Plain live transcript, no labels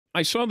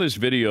I saw this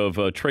video of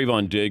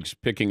Trevon Diggs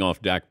picking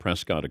off Dak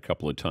Prescott a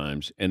couple of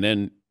times and then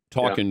Yeah,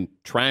 talking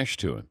trash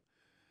to him.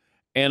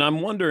 And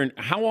I'm wondering,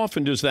 how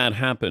often does that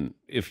happen?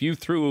 If you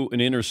threw an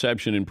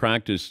interception in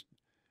practice,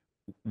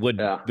 would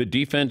yeah, the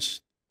defense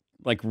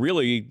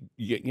really,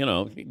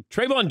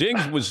 Trayvon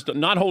Diggs was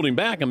not holding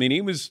back. I mean,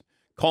 he was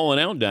calling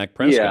out Dak yeah.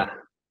 Prescott.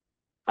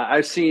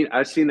 I've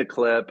seen the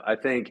clip. I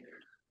think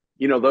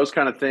those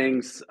kind of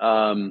things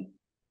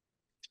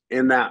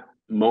in that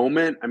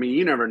moment. I mean,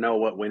 you never know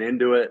what went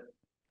into it,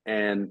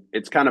 and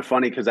it's kind of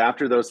funny because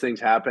after those things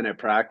happen at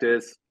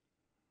practice,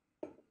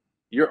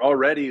 you're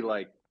already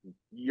like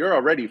you're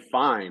already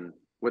fine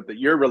with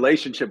your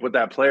relationship with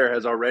that player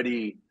has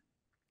already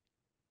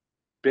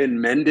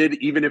been mended,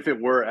 even if it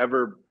were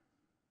ever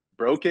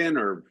broken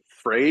or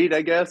frayed,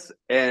 I guess.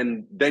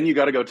 And then you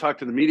got to go talk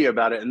to the media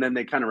about it, and then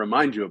they kind of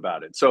remind you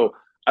about it. So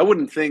I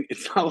wouldn't think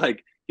it's not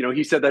like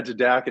he said that to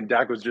Dak, and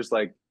Dak was just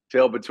like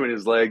tail between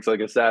his legs, like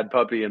a sad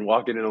puppy, and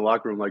walking in the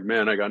locker room like,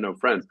 man, I got no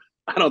friends.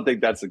 I don't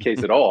think that's the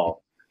case at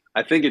all.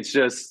 I think it's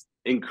just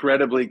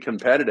incredibly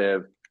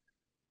competitive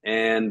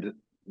and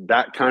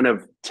that kind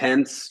of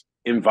tense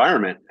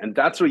environment, and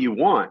that's what you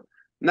want.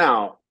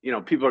 Now,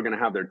 people are going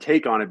to have their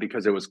take on it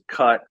because it was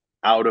cut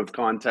out of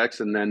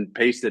context and then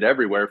pasted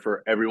everywhere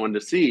for everyone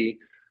to see.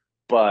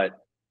 But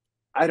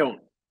I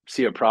don't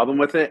see a problem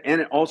with it.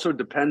 And it also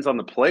depends on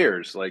the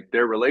players, like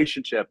their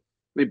relationship.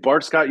 I mean,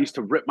 Bart Scott used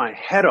to rip my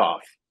head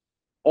off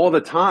all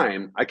the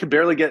time. I could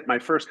barely get my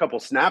first couple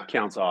snap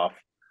counts off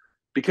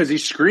because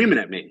he's screaming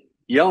at me,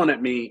 yelling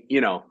at me,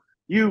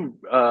 you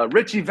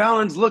Richie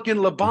Valens looking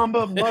La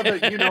Bamba mother,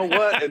 you know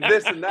what, and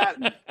this and that.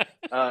 And,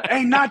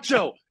 hey,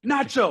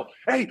 Nacho,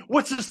 hey,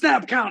 what's the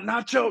snap count,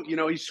 Nacho?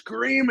 He's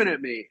screaming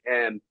at me.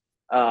 And,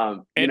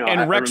 And,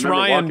 I Rex remember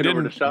Ryan walking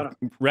over to shout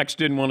him. Rex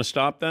didn't want to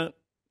stop that?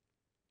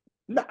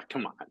 Nah,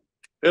 come on.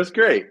 It was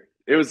great.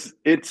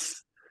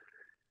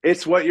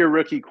 It's what your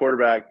rookie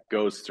quarterback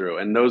goes through.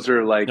 And those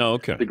are like Oh,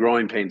 okay. the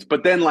growing pains.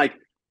 But then a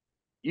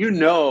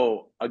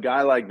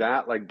guy like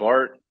that, like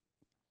Bart,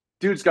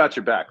 dude's got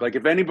your back. Like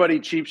if anybody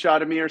cheap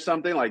shot at me or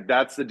something, like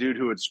that's the dude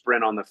who would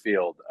sprint on the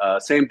field.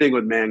 Same thing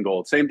with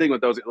Mangold. Same thing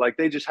with those. Like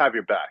they just have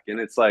your back. And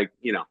it's like,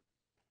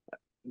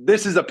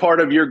 this is a part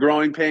of your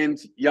growing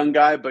pains, young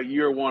guy, but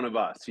you're one of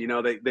us.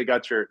 They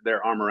got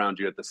their arm around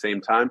you at the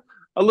same time.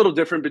 A little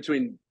different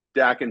between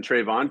Dak and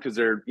Trayvon because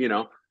they're,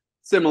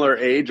 similar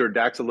age, or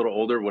Dak's a little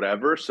older,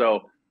 whatever.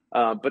 So,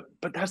 but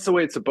that's the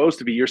way it's supposed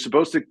to be. You're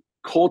supposed to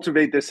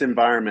cultivate this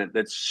environment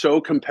that's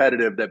so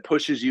competitive that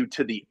pushes you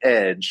to the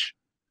edge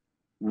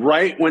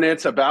right when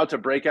it's about to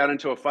break out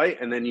into a fight,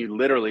 and then you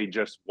literally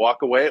just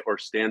walk away or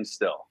stand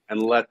still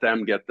and let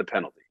them get the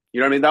penalty.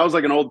 You know what I mean? That was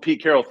like an old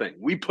Pete Carroll thing.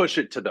 We push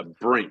it to the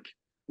brink,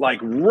 like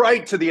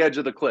right to the edge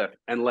of the cliff,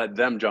 and let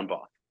them jump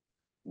off.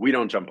 We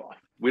don't jump off.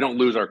 We don't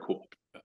lose our cool.